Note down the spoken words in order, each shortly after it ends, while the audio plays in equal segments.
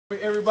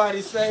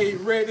Everybody say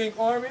Red Ink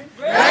Army.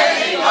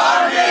 Red Ink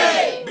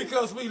Army!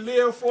 Because we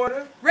live for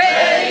the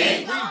Red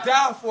Ink! We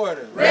die for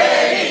the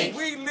Red Ink!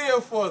 We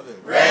live for the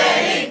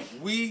Red Ink!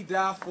 We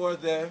die for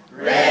the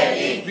Red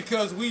Ink!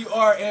 Because we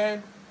are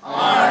an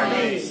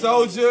Army!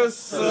 Soldiers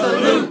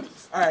Salute!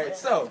 Alright,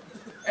 so,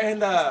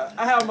 and I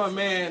have my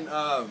man,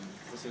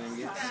 what's your name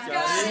again?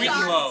 Sweet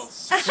and Low.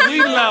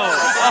 Sweet and Low.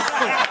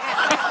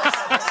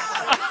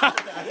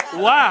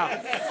 Wow.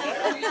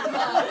 Sweet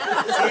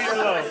and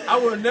Low. I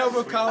will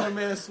never call a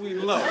man Sweet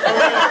and Low.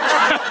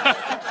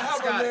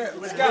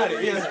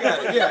 Scotty, yeah,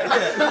 Scotty, yeah.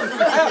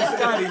 I have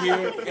Scotty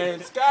here,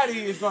 and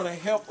Scotty is going to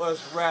help us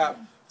rap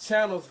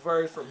Channel's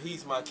verse from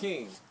He's My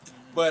King.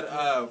 But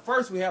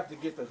first we have to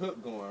get the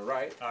hook going,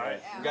 right? All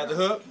right. You got the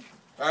hook?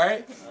 All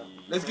right?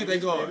 Let's get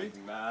that going.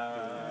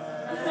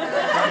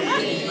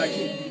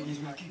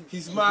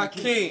 He's my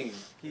king.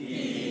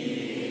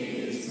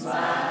 He's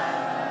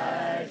my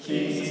king.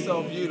 This is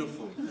so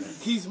beautiful.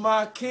 He's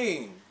my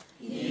king.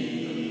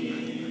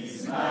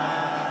 He's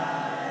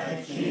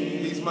my king.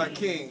 He's my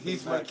king.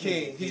 He's my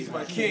king. He's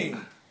my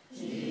king.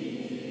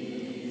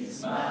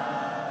 He's my king.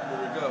 Here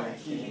we go.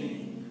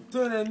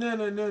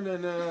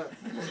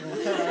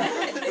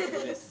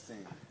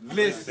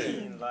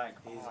 Listen.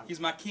 He's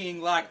my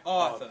king like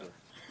Arthur.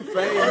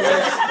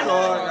 Famous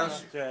star,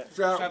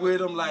 strapped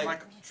with him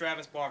like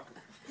Travis Barker.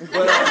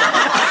 But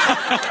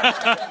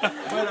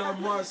I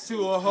march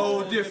to a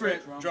whole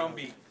different drum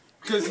beat.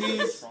 Cause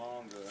he's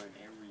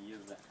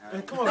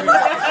man, come on, man.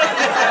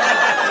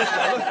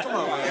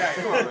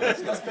 Come on, man.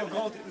 Let's go.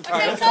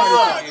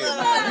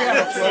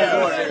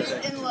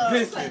 Alright,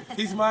 listen,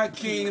 he's my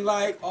king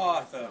like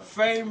Arthur.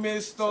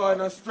 Famous star,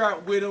 and I'm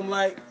strapped with him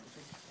like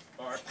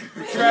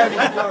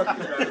Travis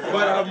Barker.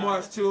 But I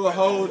march to a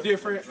whole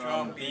different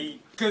Drum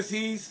beat. Cause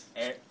he's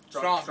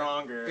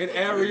Stronger. in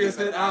areas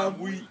that I'm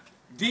weak.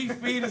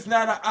 Defeat is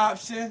not an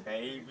option.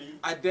 Baby.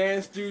 I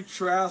dance through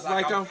trials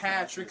like I'm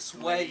Patrick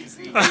Swayze.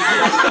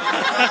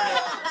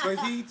 But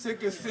he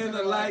took a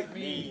sinner like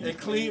me and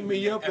cleaned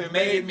me up and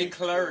made me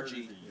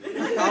clergy.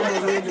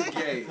 I'm a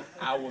renegade.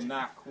 I will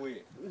not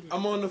quit.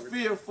 I'm on the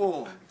field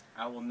for him.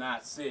 I will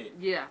not sit.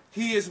 Yeah.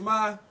 He is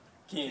my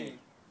King.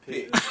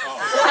 pick. Oh.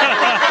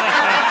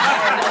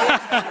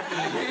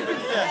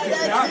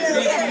 Not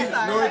 50,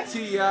 nor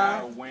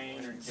T.I.,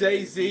 Wayne or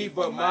Jay-Z,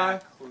 but my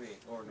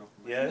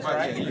Yes, my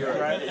right. king. You're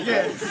right.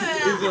 Yes,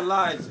 is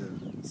Elijah.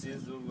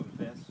 Sizzle and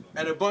Vessel.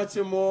 And a bunch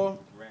of more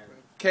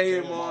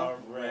KMR.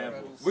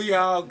 Rebels. We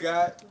all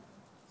got,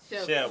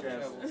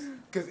 Shovels.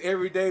 cause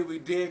every day we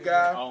did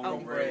God. On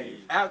the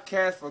grave.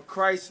 Outcast for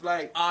Christ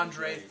like.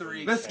 Andre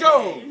 3. Let's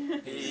go!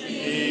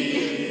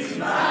 He's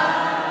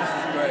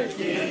Right.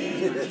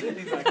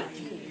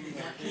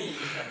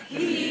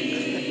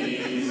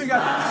 We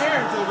got the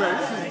parents over there.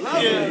 This is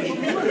lovely.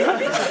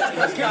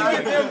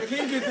 Can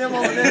you get them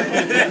over there?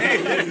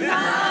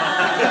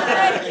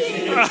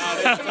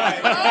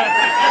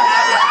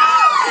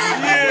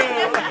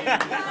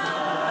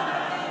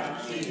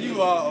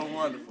 You all are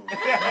wonderful.